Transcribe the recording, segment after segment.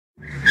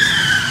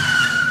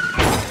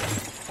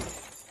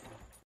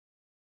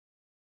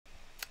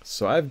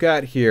So I've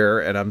got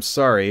here, and I'm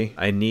sorry,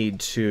 I need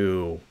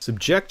to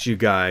subject you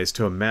guys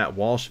to a Matt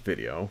Walsh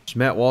video.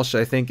 Matt Walsh,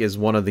 I think, is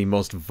one of the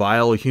most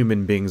vile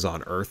human beings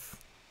on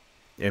Earth,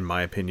 in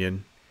my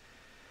opinion.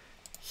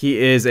 He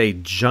is a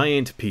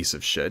giant piece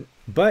of shit.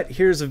 But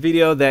here's a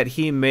video that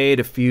he made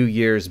a few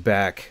years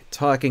back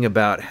talking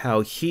about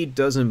how he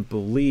doesn't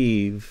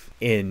believe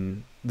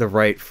in the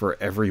right for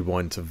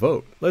everyone to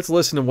vote. Let's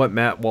listen to what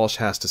Matt Walsh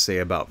has to say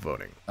about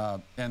voting.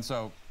 And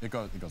so it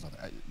goes on.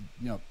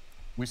 You know,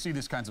 we see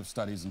these kinds of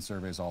studies and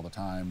surveys all the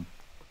time,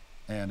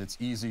 and it's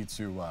easy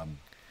to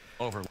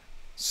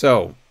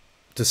So,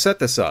 to set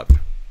this up,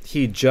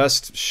 he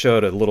just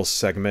showed a little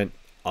segment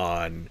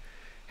on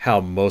how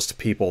most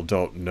people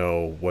don't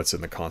know what's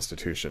in the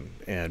Constitution,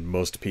 and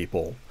most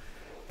people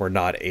were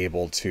not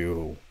able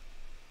to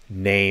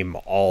name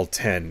all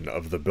 10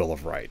 of the Bill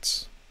of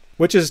Rights.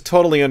 Which is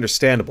totally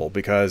understandable,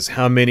 because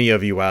how many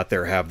of you out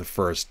there have the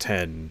first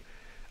 10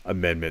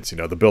 amendments, you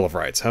know, the Bill of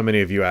Rights? How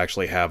many of you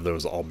actually have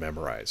those all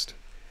memorized?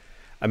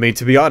 I mean,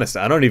 to be honest,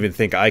 I don't even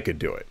think I could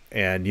do it.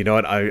 And you know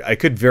what? I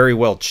could very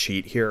well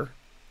cheat here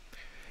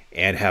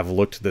and have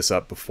looked this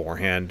up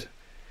beforehand,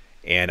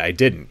 and I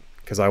didn't,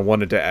 because I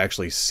wanted to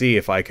actually see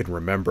if I could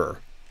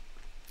remember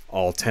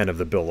all 10 of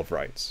the Bill of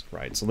Rights,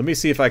 right? So let me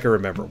see if I can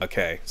remember.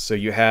 Okay, so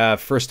you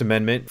have First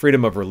Amendment,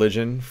 freedom of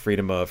religion,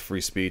 freedom of free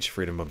speech,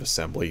 freedom of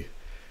assembly,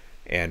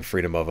 and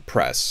freedom of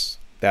press.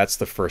 That's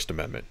the First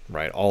Amendment,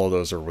 right? All of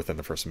those are within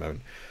the First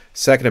Amendment.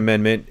 Second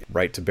Amendment,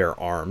 right to bear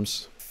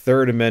arms.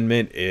 Third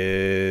Amendment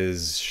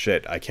is...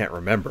 shit, I can't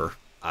remember.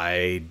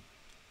 I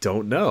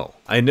don't know.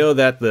 I know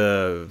that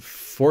the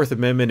Fourth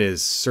Amendment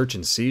is search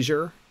and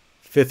seizure.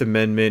 Fifth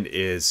Amendment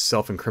is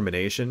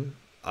self-incrimination.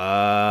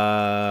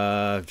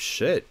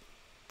 Shit.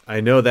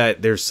 I know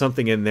that there's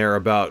something in there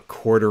about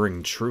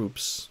quartering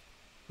troops.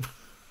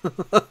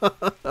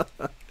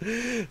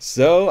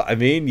 So, I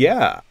mean,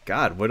 yeah.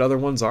 God, what other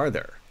ones are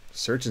there?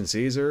 Search and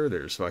seizure,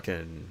 there's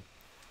fucking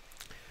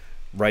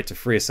right to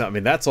free assembly. I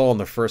mean, that's all in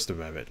the First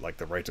Amendment, like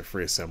the right to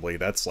free assembly.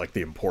 That's like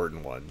the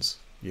important ones.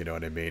 You know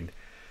what I mean?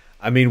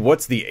 I mean,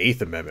 what's the Eighth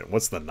Amendment?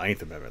 What's the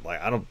Ninth Amendment?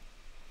 Like, I don't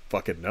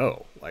fucking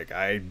know. Like,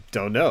 I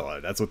don't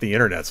know. That's what the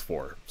internet's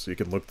for, so you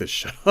can look this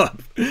shit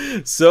up.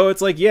 So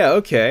it's like, yeah,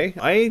 okay.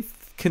 I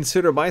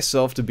consider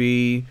myself to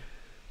be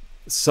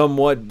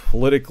somewhat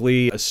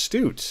politically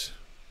astute,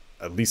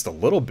 at least a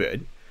little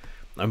bit.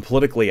 I'm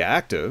politically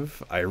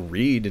active. I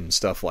read and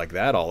stuff like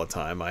that all the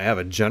time. I have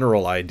a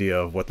general idea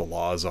of what the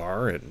laws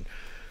are and,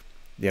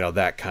 you know,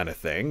 that kind of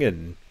thing.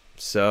 And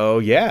so,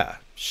 yeah,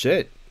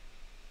 shit.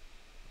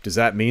 Does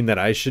that mean that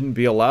I shouldn't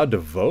be allowed to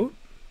vote?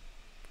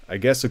 I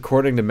guess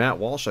according to Matt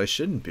Walsh, I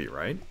shouldn't be,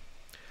 right?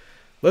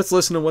 Let's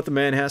listen to what the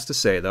man has to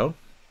say, though.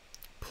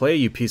 Play,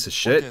 you piece of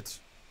shit.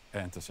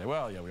 And to say,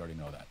 well, yeah, we already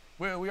know that.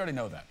 We already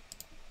know that.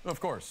 Of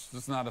course,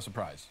 it's not a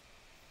surprise.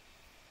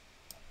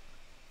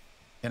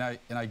 And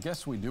I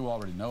guess we do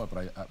already know it,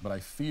 but I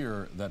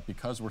fear that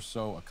because we're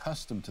so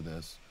accustomed to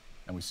this,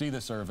 and we see the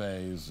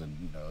surveys, and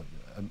you know,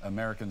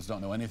 Americans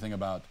don't know anything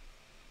about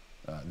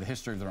the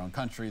history of their own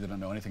country. They don't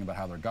know anything about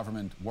how their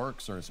government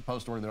works or is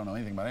supposed to work. They don't know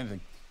anything about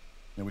anything.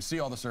 You know, we see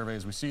all the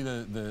surveys, we see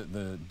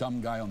the dumb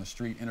guy on the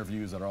street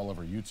interviews that are all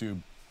over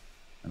YouTube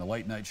and the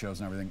late night shows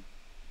and everything,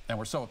 and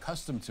we're so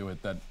accustomed to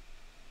it that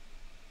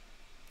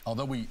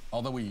although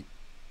we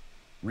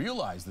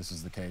realize this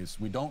is the case,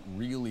 we don't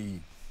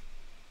really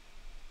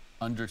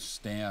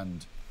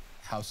understand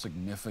how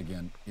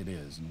significant it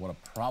is and what a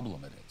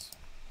problem it is.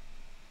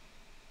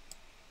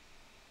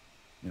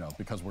 You know,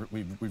 because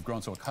we've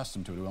grown so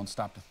accustomed to it, we don't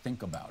stop to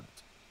think about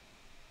it.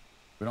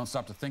 We don't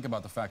stop to think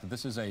about the fact that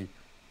this is a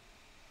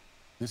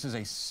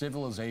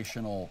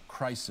civilizational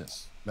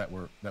crisis that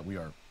we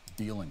are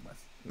dealing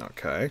with.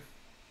 Okay.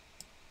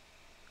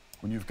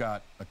 When you've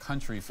got a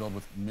country filled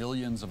with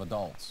millions of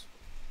adults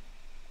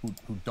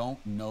who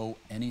don't know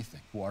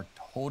anything, who are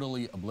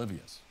totally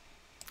oblivious.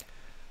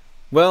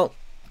 Well,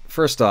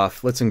 first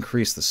off, let's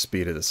increase the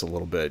speed of this a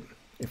little bit,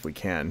 if we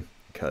can,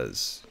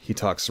 because he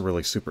talks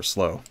really super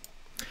slow.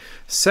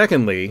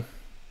 Secondly,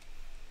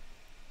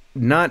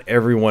 not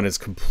everyone is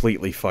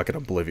completely fucking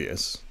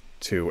oblivious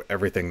to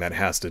everything that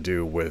has to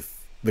do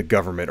with the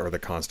government or the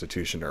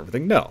Constitution or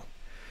everything. No.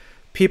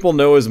 People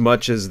know as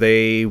much as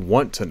they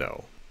want to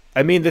know.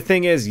 I mean, the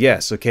thing is,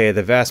 yes, okay,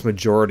 the vast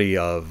majority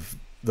of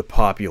the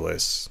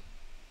populace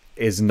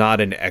is not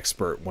an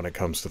expert when it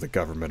comes to the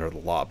government or the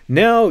law.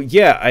 Now,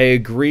 yeah, I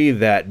agree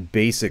that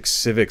basic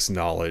civics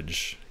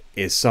knowledge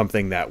is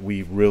something that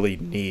we really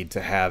need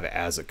to have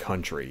as a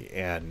country,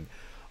 and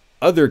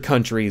other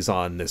countries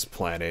on this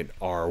planet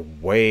are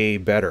way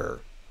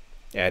better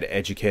at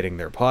educating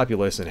their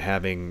populace and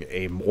having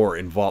a more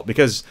involved...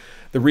 Because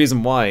the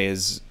reason why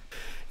is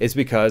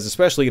because,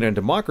 especially in a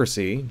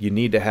democracy, you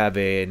need to have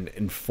an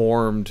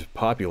informed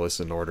populace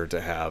in order to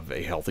have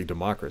a healthy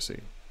democracy.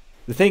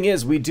 The thing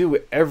is, we do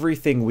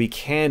everything we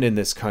can in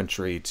this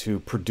country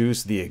to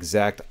produce the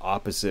exact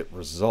opposite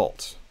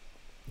result.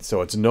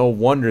 So it's no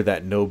wonder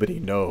that nobody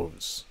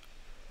knows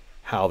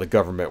how the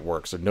government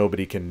works, or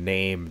nobody can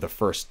name the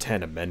first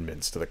 10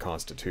 amendments to the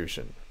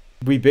Constitution.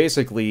 We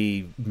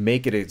basically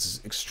make it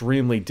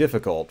extremely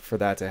difficult for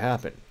that to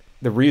happen.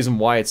 The reason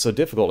why it's so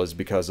difficult is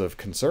because of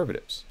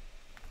conservatives.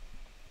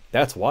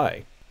 That's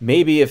why.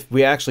 Maybe if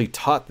we actually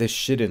taught this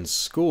shit in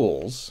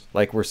schools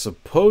like we're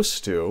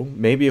supposed to,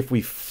 maybe if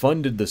we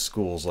funded the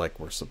schools like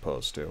we're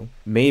supposed to,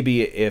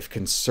 maybe if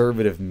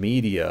conservative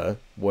media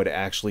would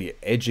actually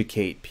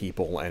educate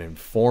people and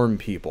inform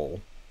people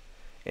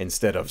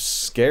instead of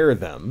scare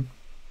them,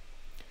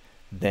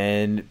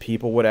 then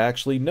people would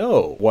actually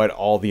know what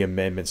all the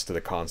amendments to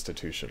the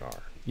Constitution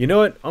are. You know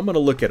what? I'm going to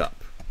look it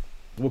up.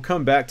 We'll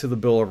come back to the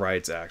Bill of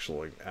Rights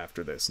actually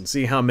after this and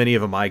see how many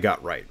of them I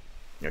got right.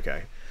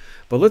 Okay.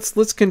 But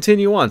let's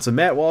continue on. So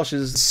Matt Walsh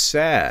is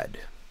sad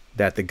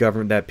that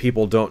that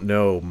people don't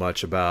know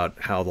much about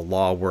how the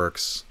law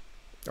works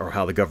or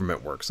how the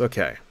government works.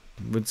 Okay.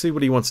 Let's see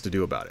what he wants to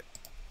do about it.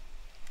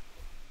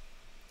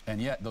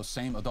 And yet those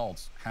same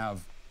adults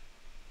have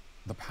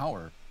the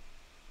power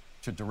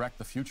to direct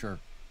the future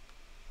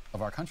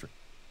of our country.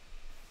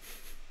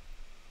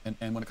 And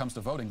when it comes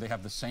to voting, they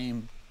have the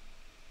same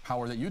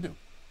power that you do.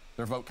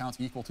 Their vote counts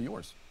equal to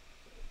yours.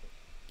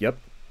 Yep.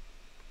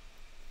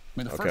 I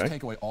mean, the first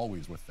takeaway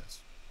always with this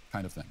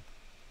kind of thing,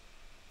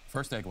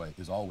 first takeaway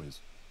is always,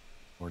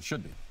 or it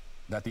should be,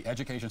 that the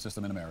education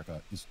system in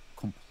America is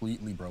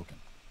completely broken.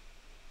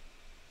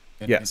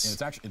 Yes.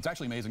 And it's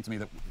actually amazing to me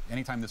that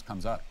anytime this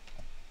comes up,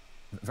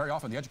 very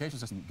often the education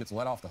system gets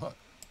let off the hook.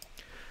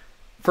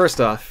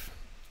 First off,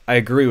 I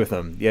agree with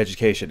him. The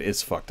education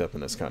is fucked up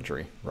in this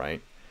country,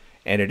 right?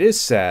 And it is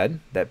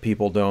sad that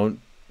people don't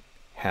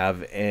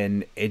have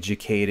an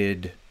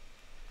educated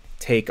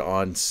take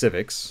on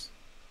civics.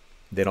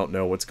 They don't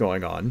know what's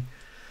going on.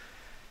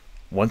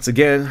 Once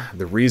again,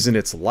 the reason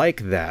it's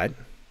like that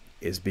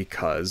is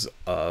because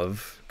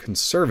of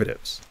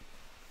conservatives.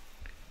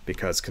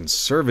 Because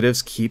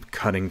conservatives keep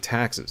cutting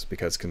taxes.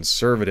 Because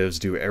conservatives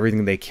do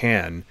everything they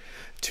can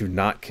to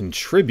not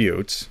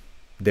contribute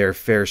their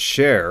fair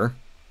share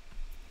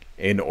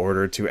in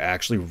order to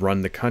actually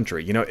run the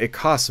country. You know, it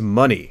costs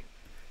money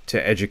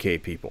to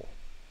educate people,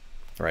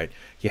 right?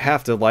 You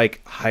have to,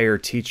 like, hire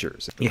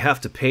teachers. You have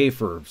to pay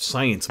for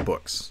science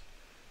books.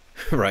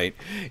 Right,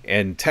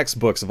 and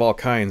textbooks of all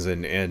kinds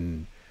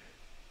and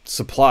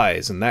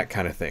supplies and that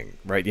kind of thing,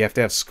 right? You have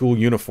to have school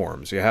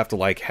uniforms. You have to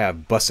like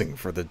have busing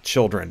for the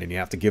children, and you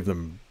have to give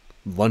them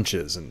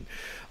lunches, and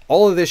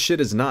all of this shit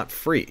is not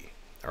free.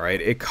 All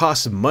right, it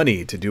costs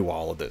money to do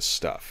all of this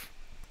stuff.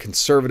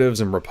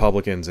 Conservatives and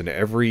Republicans in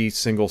every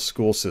single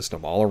school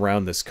system all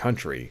around this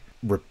country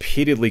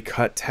repeatedly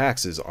cut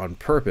taxes on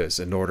purpose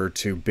in order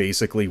to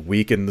basically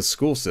weaken the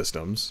school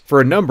systems for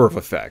a number of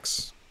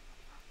effects.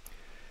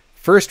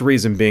 First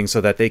reason being so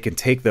that they can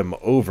take them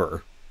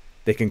over.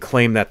 They can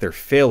claim that they're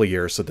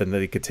failures, so then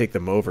they could take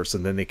them over, so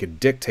then they could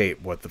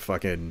dictate what the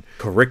fucking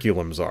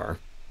curriculums are,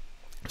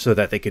 so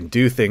that they can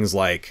do things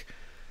like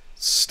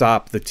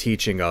stop the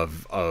teaching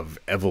of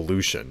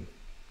evolution,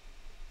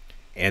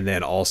 and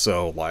then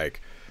also,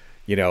 like,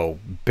 you know,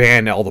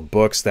 ban all the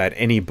books,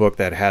 any book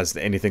that has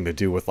anything to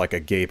do with like a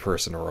gay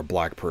person or a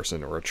black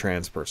person or a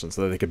trans person,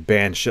 so that they could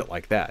ban shit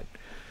like that.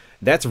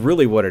 That's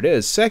really what it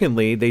is.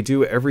 Secondly, they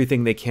do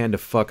everything they can to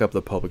fuck up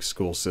the public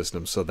school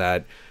system so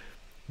that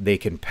they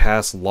can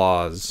pass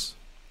laws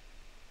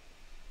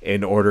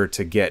in order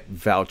to get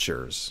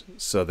vouchers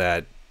so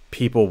that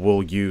people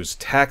will use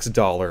tax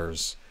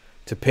dollars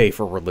to pay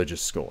for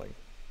religious schooling.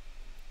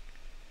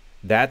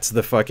 That's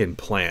the fucking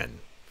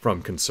plan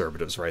from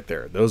conservatives right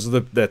there.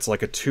 That's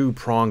like a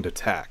two-pronged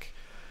attack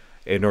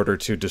in order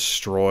to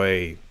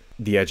destroy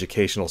the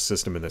educational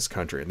system in this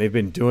country. And they've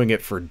been doing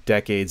it for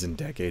decades and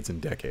decades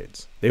and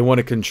decades. They want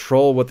to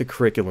control what the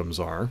curriculums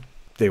are.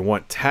 They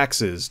want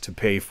taxes to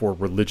pay for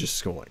religious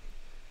schooling.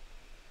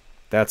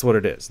 That's what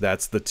it is.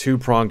 That's the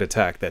two-pronged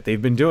attack that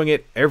they've been doing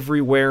it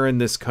everywhere in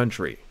this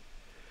country.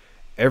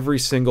 Every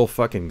single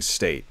fucking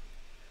state.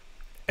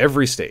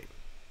 Every state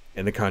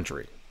in the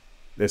country.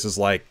 This is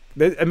like,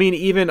 I mean,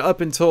 even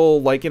up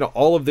until, like, you know,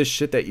 all of this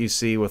shit that you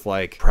see with,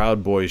 like,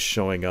 Proud Boys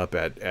showing up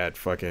at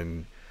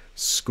fucking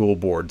school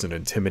boards and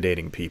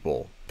intimidating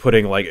people,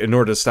 putting, like, in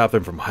order to stop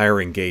them from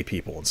hiring gay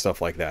people and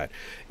stuff like that,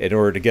 in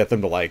order to get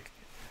them to, like,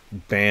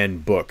 ban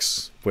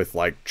books with,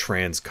 like,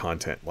 trans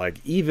content. Like,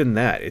 even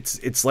that,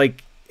 it's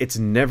like, it's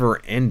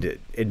never ended.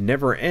 It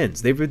never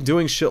ends. They've been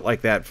doing shit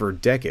like that for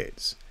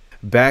decades.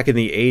 Back in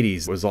the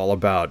 80s, it was all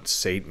about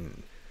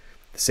Satan,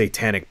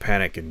 satanic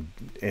panic,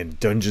 and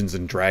Dungeons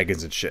and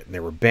Dragons and shit, and they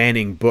were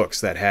banning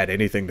books that had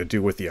anything to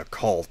do with the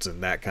occult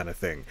and that kind of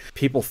thing.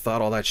 People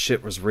thought all that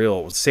shit was real.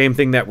 It was the same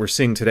thing that we're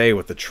seeing today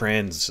with the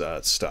trans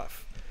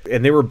stuff.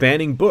 And they were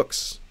banning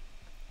books.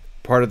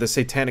 Part of the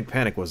satanic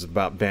panic was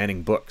about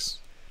banning books,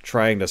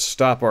 trying to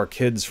stop our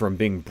kids from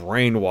being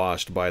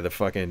brainwashed by the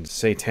fucking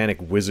satanic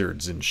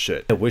wizards and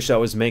shit. I wish I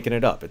was making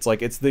it up. It's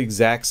like, it's the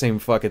exact same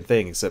fucking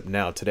thing, except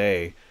now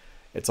today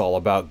it's all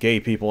about gay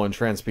people and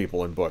trans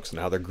people in books and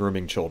how they're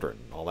grooming children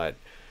and all that.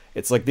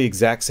 It's like the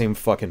exact same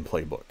fucking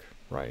playbook,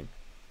 right?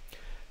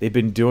 They've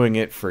been doing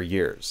it for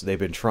years. They've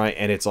been trying,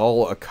 and it's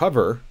all a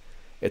cover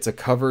It's a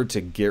cover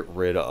to get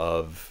rid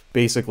of,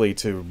 basically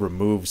to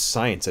remove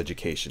science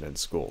education in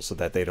schools so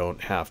that they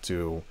don't have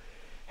to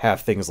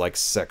have things like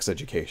sex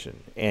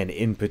education. And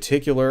in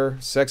particular,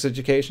 sex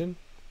education,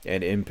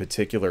 and in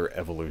particular,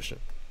 evolution.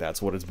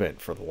 That's what it's been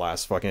for the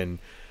last fucking,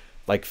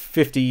 like,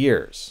 50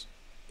 years.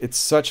 It's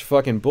such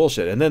fucking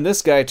bullshit. And then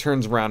this guy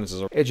turns around and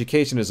says,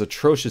 education is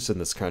atrocious in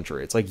this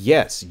country. It's like,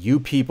 yes, you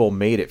people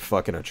made it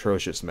fucking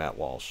atrocious, Matt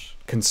Walsh.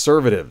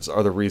 Conservatives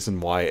are the reason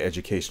why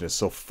education is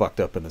so fucked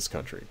up in this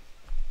country.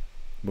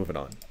 Moving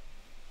on.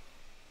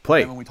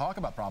 Play. And when we talk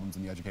about problems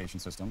in the education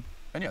system,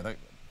 and yeah, the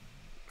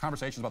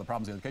conversations about the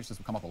problems in the education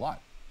system come up a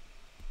lot.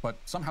 But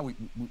somehow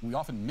we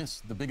often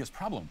miss the biggest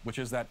problem, which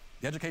is that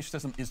the education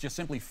system is just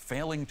simply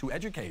failing to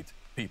educate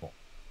people.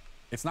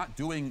 It's not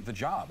doing the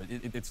job.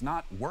 It's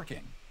not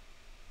working.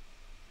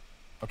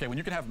 Okay, when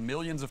you can have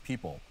millions of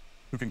people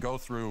who can go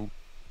through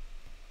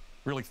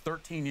really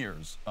 13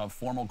 years of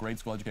formal grade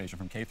school education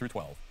from K through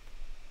 12,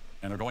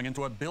 and they're going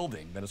into a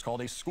building that is called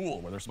a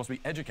school where they're supposed to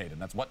be educated,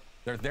 and that's what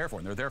they're there for.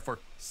 And they're there for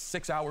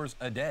 6 hours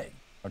a day,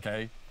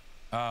 okay?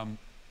 And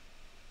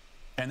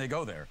they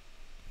go there,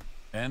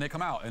 and they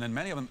come out, and then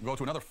many of them go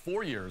to another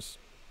 4 years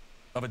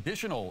of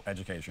additional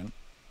education,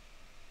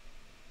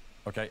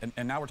 okay?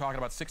 And now we're talking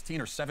about 16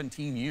 or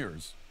 17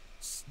 years.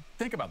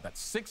 Think about that,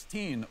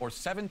 16 or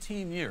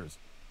 17 years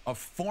of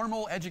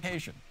formal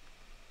education.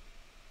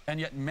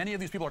 And yet many of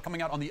these people are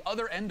coming out on the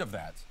other end of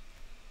that,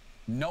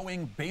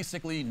 knowing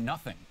basically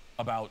nothing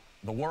about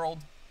the world,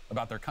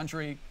 about their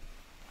country,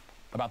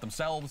 about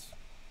themselves.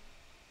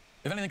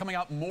 If anything, coming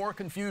out more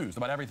confused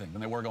about everything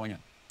than they were going in.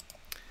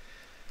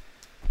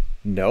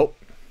 Nope,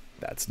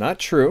 that's not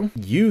true.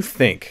 You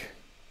think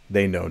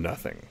they know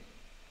nothing,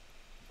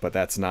 but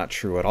that's not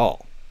true at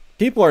all.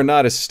 People are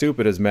not as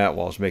stupid as Matt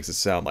Walsh makes it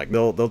sound like.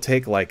 They'll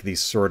take like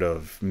these sort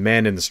of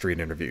man in the street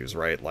interviews,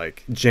 right?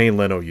 Like Jay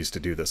Leno used to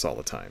do this all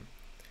the time.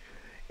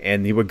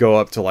 And he would go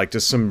up to like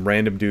just some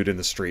random dude in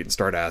the street and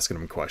start asking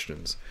him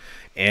questions.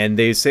 And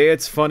they say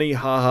it's funny,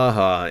 ha ha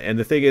ha. And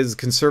the thing is,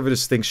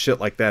 conservatives think shit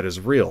like that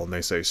is real. And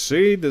they say,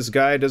 see, this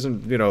guy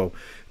doesn't, you know,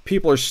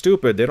 people are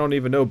stupid. They don't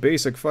even know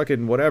basic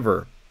fucking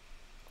whatever.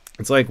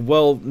 It's like,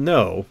 well,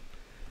 no.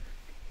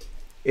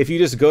 If you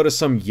just go to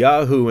some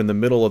Yahoo in the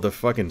middle of the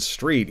fucking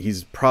street,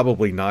 he's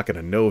probably not going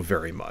to know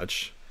very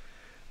much.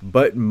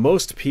 But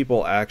most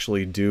people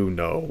actually do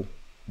know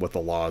what the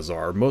laws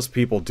are. Most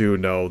people do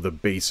know the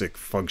basic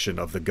function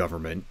of the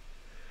government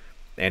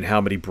and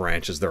how many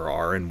branches there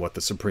are and what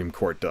the Supreme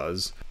Court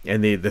does.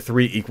 And the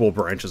three equal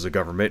branches of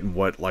government and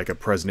what like a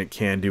president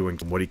can do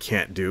and what he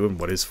can't do and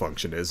what his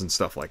function is and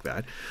stuff like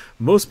that.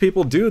 Most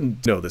people do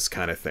know this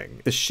kind of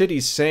thing. The shit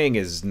he's saying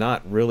is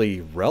not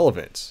really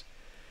relevant.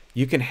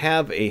 You can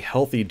have a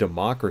healthy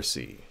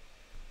democracy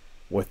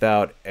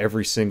without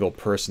every single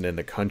person in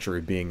the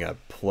country being a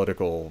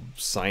political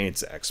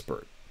science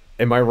expert.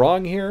 Am I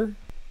wrong here?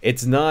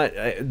 It's not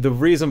the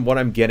reason. What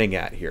I'm getting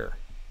at here,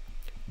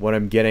 what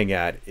I'm getting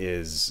at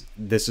is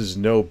this is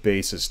no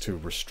basis to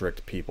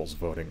restrict people's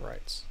voting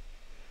rights.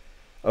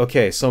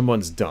 Okay,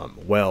 someone's dumb.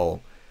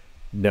 Well,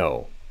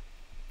 no.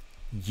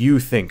 You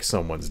think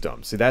someone's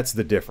dumb. See, that's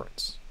the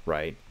difference,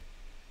 right?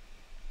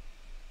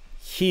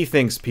 He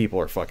thinks people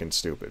are fucking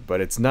stupid,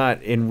 but it's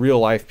not. In real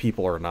life,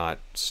 people are not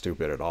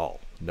stupid at all.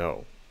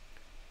 No.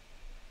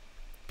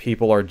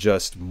 People are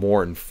just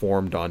more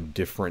informed on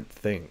different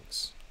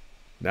things.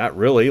 Not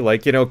really.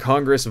 Like, you know,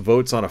 Congress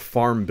votes on a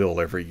farm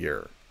bill every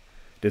year.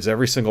 Does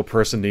every single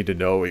person need to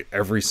know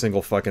every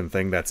single fucking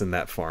thing that's in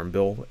that farm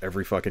bill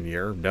every fucking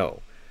year? No.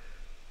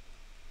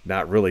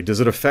 Not really. Does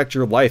it affect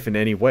your life in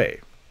any way?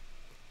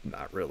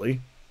 Not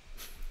really.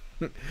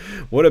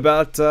 What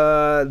about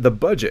the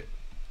budget?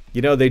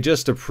 You know, they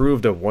just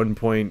approved a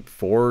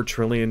 $1.4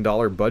 trillion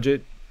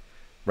budget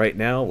right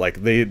now.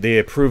 Like, they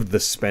approved the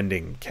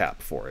spending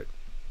cap for it.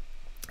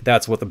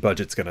 That's what the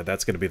budget's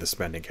that's gonna be the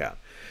spending cap.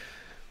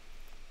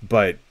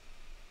 But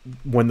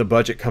when the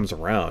budget comes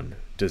around,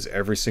 does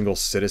every single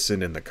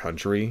citizen in the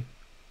country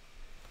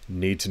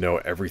need to know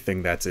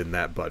everything that's in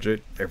that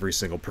budget? Every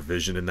single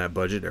provision in that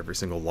budget, every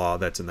single law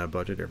that's in that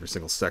budget, every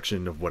single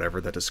section of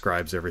whatever that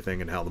describes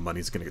everything and how the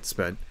money's going to get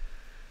spent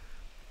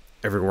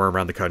everywhere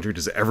around the country?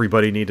 Does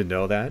everybody need to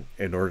know that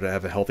in order to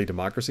have a healthy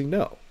democracy?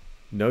 No.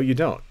 No, you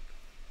don't.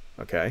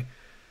 Okay?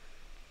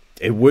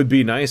 It would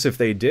be nice if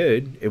they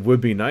did. It would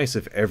be nice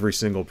if every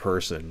single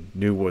person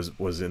knew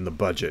was in the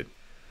budget,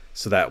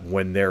 so that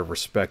when their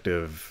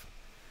respective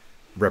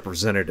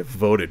representative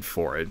voted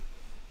for it,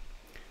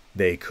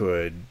 they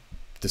could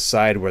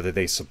decide whether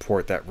they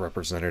support that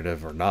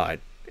representative or not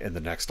in the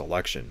next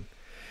election.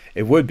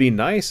 It would be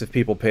nice if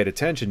people paid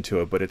attention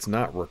to it, but it's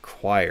not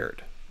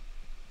required.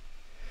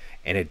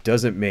 And it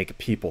doesn't make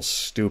people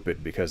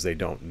stupid because they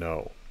don't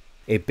know.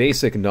 A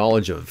basic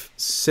knowledge of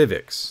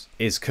civics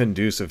is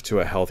conducive to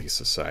a healthy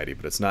society,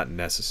 but it's not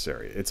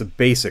necessary. It's a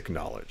basic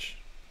knowledge.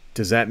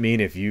 Does that mean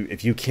if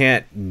you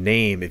can't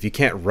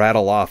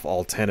rattle off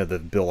all 10 of the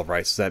Bill of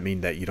Rights, does that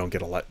mean that you don't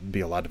be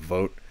allowed to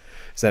vote?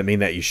 Does that mean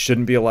that you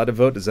shouldn't be allowed to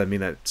vote? Does that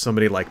mean that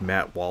somebody like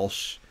Matt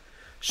Walsh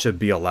should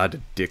be allowed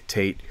to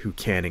dictate who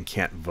can and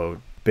can't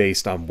vote?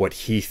 based on what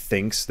he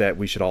thinks that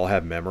we should all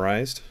have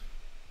memorized.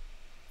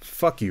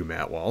 Fuck you,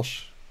 Matt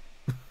Walsh.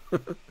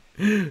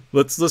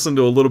 Let's listen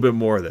to a little bit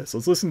more of this.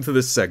 Let's listen to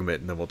this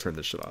segment, and then we'll turn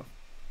this shit off.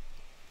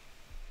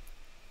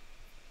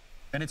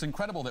 And it's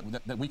incredible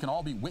that we can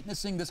all be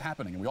witnessing this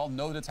happening, and we all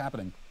know that it's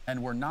happening,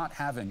 and we're not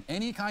having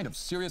any kind of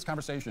serious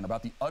conversation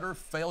about the utter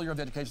failure of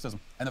the education system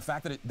and the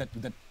fact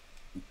that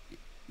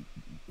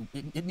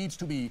it needs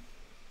to be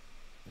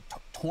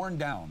torn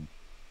down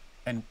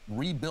and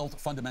rebuilt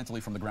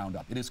fundamentally from the ground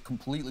up. It is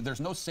completely, there's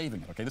no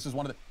saving it, okay? This is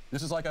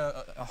this is like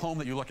a home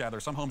that you look at.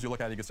 There's some homes you look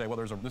at, you could say, well,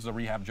 this is a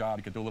rehab job.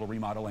 You could do a little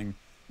remodeling,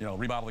 you know,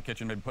 remodel the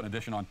kitchen, maybe put an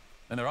addition on.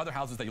 And there are other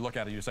houses that you look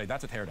at and you say,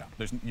 that's a teardown.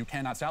 You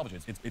cannot salvage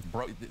it.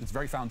 Its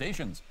very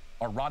foundations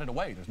are rotted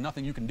away. There's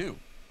nothing you can do.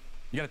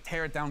 You got to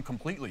tear it down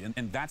completely.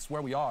 And that's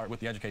where we are with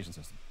the education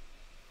system.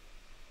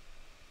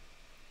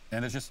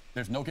 And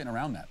there's no getting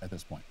around that at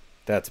this point.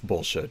 That's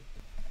bullshit.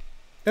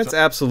 That's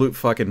absolute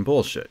fucking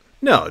bullshit.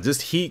 No,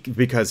 just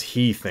because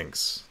he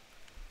thinks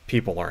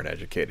people aren't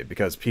educated,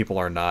 because people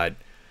are not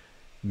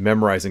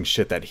memorizing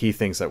shit that he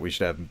thinks that we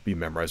should be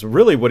memorized.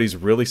 Really, what he's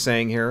really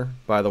saying here,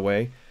 by the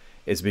way,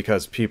 is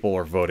because people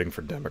are voting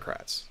for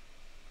Democrats.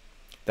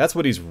 That's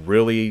what he's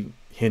really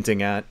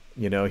hinting at.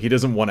 You know, he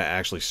doesn't want to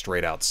actually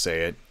straight out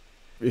say it.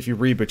 If you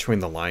read between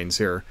the lines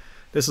here,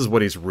 this is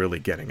what he's really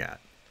getting at.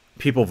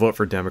 People vote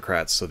for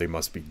Democrats, so they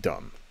must be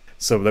dumb.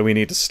 So that we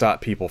need to stop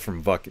people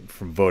from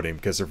voting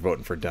because they're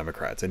voting for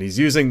Democrats. And he's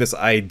using this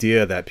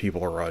idea that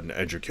people are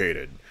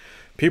uneducated.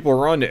 People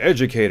are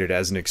uneducated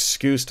as an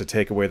excuse to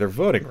take away their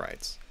voting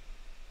rights.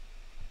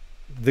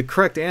 The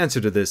correct answer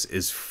to this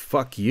is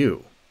fuck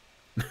you.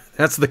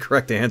 That's the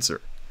correct answer.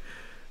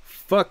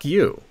 Fuck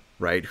you,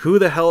 right? Who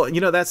the hell...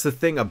 You know, that's the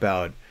thing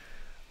about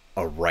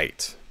a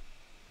right.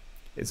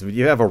 Is when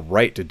you have a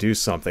right to do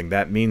something,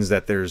 that means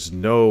that there's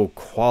no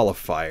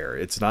qualifier.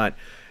 It's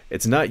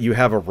not you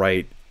have a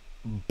right...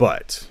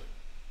 but,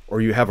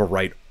 or you have a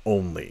right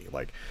only.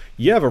 Like,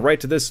 you have a right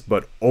to this,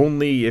 but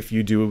only if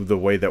you do the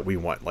way that we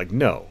want. Like,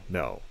 no.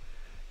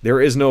 There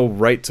is no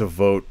right to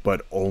vote,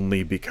 but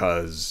only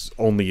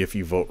if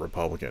you vote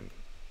Republican.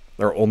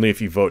 Or only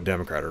if you vote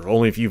Democrat. Or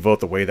only if you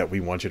vote the way that we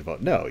want you to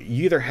vote. No,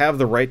 you either have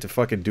the right to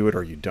fucking do it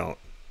or you don't.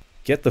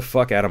 Get the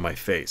fuck out of my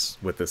face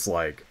with this,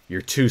 like,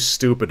 you're too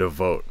stupid to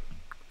vote.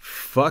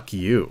 Fuck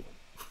you.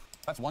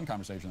 That's one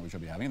conversation that we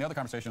should be having. And the other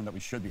conversation that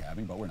we should be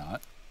having, but we're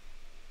not,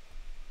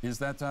 is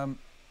that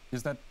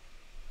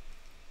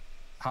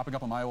hopping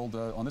up on my old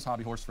on this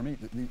hobby horse for me,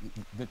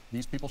 that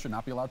these people should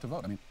not be allowed to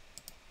vote. I mean,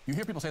 you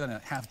hear people say that in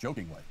a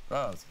half-joking way.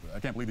 Oh, I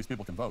can't believe these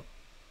people can vote.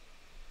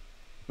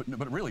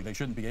 But really, they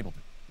shouldn't be able to.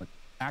 Like,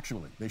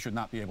 actually, they should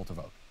not be able to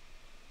vote.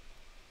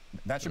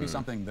 That should be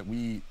something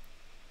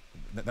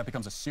that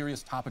becomes a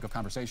serious topic of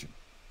conversation.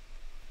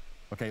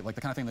 Okay, like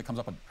the kind of thing that comes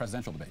up in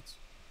presidential debates.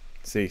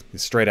 See,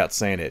 he's straight out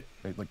saying it.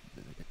 Like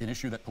an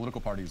issue that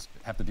political parties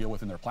have to deal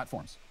with in their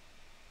platforms.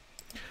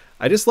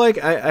 I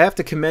have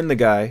to commend the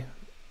guy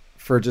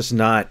for just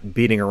not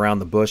beating around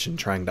the bush and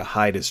trying to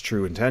hide his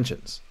true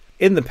intentions.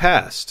 In the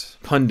past,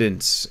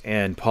 pundits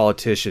and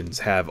politicians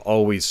have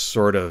always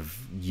sort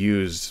of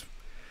used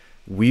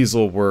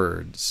weasel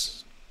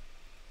words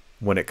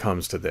when it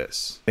comes to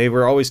this. They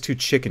were always too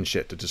chicken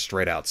shit to just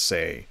straight out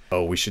say,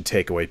 oh, we should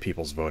take away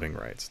people's voting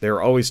rights. They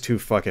were always too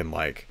fucking,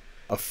 like,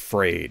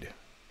 afraid.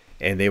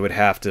 And they would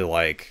have to,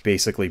 like,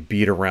 basically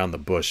beat around the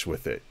bush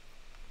with it.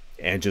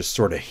 And just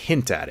sort of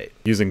hint at it,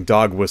 using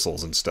dog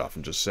whistles and stuff,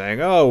 and just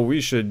saying, oh,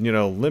 we should,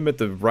 limit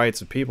the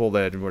rights of people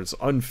that it's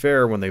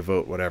unfair when they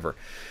vote, whatever.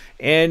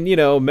 And,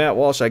 Matt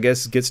Walsh, I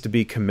guess, gets to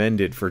be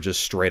commended for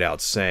just straight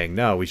out saying,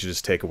 no, we should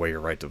just take away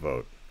your right to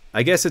vote.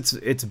 I guess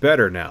it's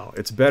better now.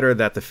 It's better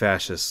that the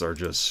fascists are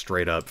just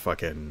straight up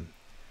fucking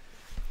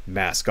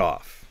mask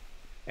off.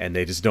 And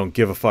they just don't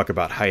give a fuck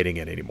about hiding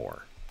it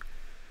anymore.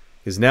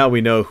 Because now we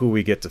know who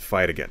we get to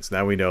fight against.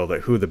 Now we know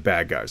who the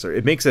bad guys are.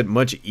 It makes it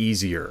much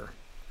easier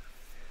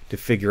to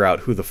figure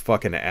out who the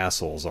fucking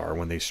assholes are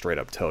when they straight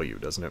up tell you,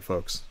 doesn't it,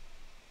 folks?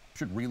 We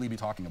should really be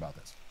talking about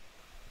this.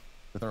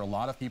 That there are a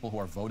lot of people who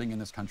are voting in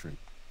this country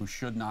who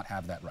should not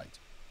have that right.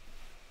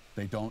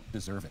 They don't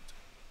deserve it.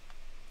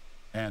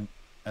 And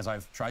as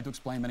I've tried to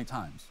explain many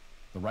times,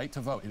 the right to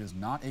vote, it is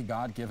not a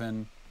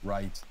God-given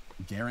right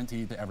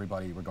guaranteed to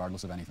everybody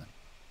regardless of anything.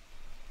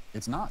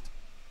 It's not.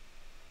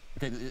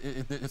 Okay,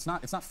 it's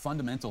not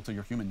fundamental to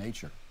your human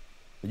nature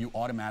that you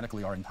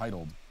automatically are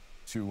entitled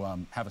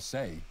to have a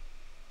say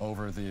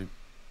over the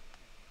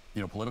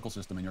political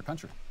system in your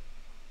country.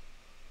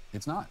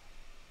 It's not.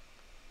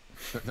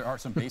 There are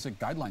some basic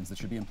guidelines that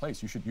should be in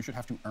place. You should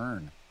have to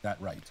earn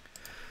that right.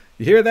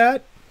 You hear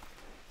that?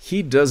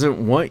 He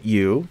doesn't want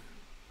you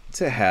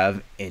to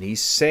have any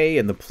say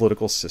in the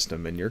political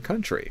system in your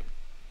country.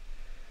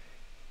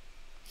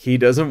 He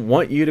doesn't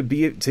want you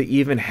to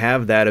even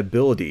have that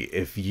ability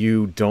if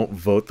you don't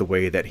vote the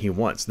way that he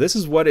wants. This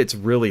is what it's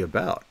really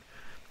about.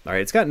 All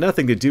right, it's got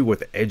nothing to do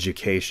with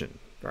education.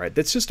 All right,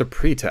 that's just a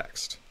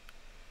pretext.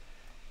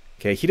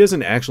 Okay, he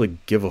doesn't actually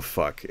give a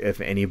fuck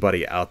if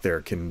anybody out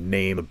there can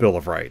name the Bill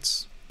of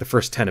Rights, the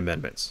first 10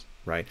 amendments.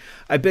 right?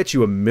 I bet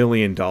you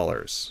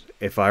 $1,000,000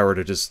 if I were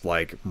to just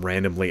like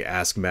randomly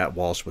ask Matt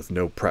Walsh with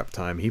no prep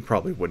time, he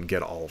probably wouldn't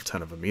get all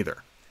 10 of them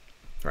either,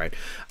 right?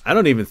 I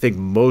don't even think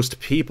most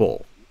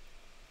people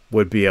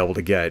would be able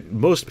to get,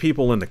 most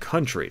people in the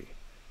country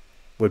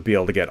would be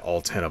able to get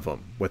all 10 of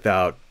them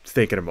without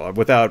thinking about,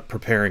 without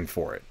preparing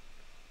for it.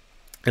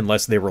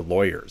 Unless they were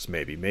lawyers,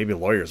 maybe. Maybe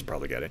lawyers would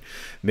probably get it.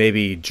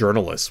 Maybe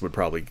journalists would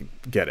probably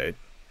get it.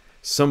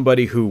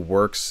 Somebody who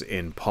works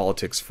in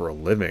politics for a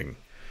living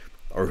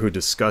or who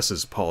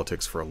discusses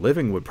politics for a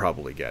living would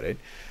probably get it.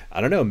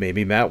 I don't know.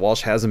 Maybe Matt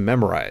Walsh has them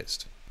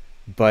memorized.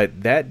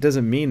 But that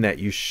doesn't mean that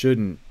you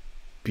shouldn't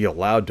be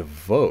allowed to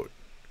vote.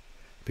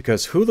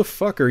 Because who the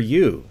fuck are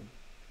you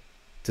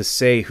to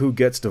say who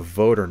gets to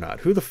vote or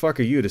not? Who the fuck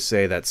are you to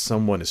say that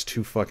someone is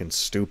too fucking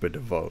stupid to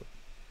vote?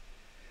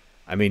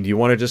 I mean, do you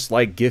want to just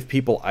like give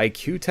people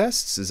IQ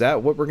tests? Is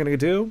that what we're going to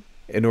do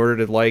in order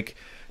to like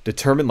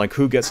determine like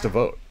who gets to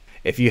vote?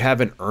 If you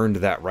haven't earned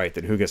that right,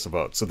 then who gets to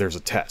vote? So there's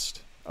a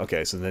test.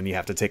 Okay, so then you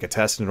have to take a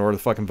test in order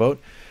to fucking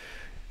vote.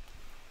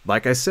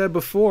 Like I said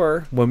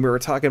before, when we were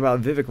talking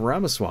about Vivek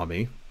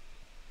Ramaswamy,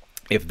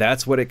 if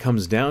that's what it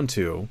comes down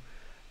to,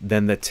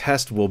 then the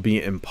test will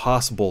be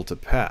impossible to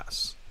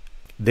pass.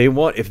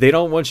 If they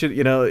don't want you,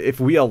 you know, if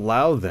we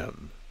allow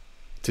them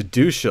to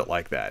do shit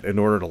like that in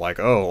order to like,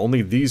 oh,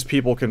 only these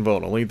people can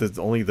vote,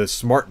 only the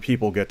smart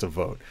people get to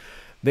vote,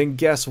 then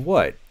guess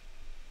what?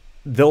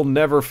 They'll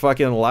never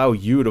fucking allow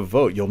you to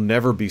vote. You'll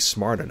never be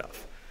smart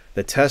enough.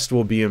 The test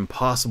will be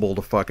impossible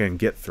to fucking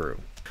get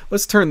through.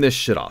 Let's turn this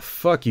shit off.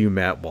 Fuck you,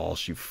 Matt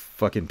Walsh, you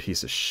fucking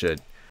piece of shit.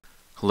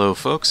 Hello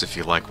folks, if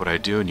you like what I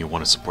do and you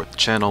want to support the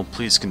channel,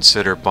 please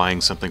consider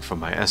buying something from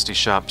my Etsy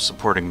shop,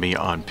 supporting me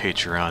on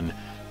Patreon,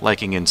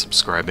 liking and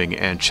subscribing,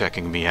 and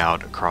checking me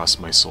out across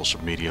my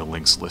social media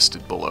links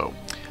listed below.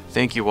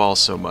 Thank you all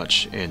so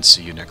much, and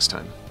see you next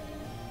time.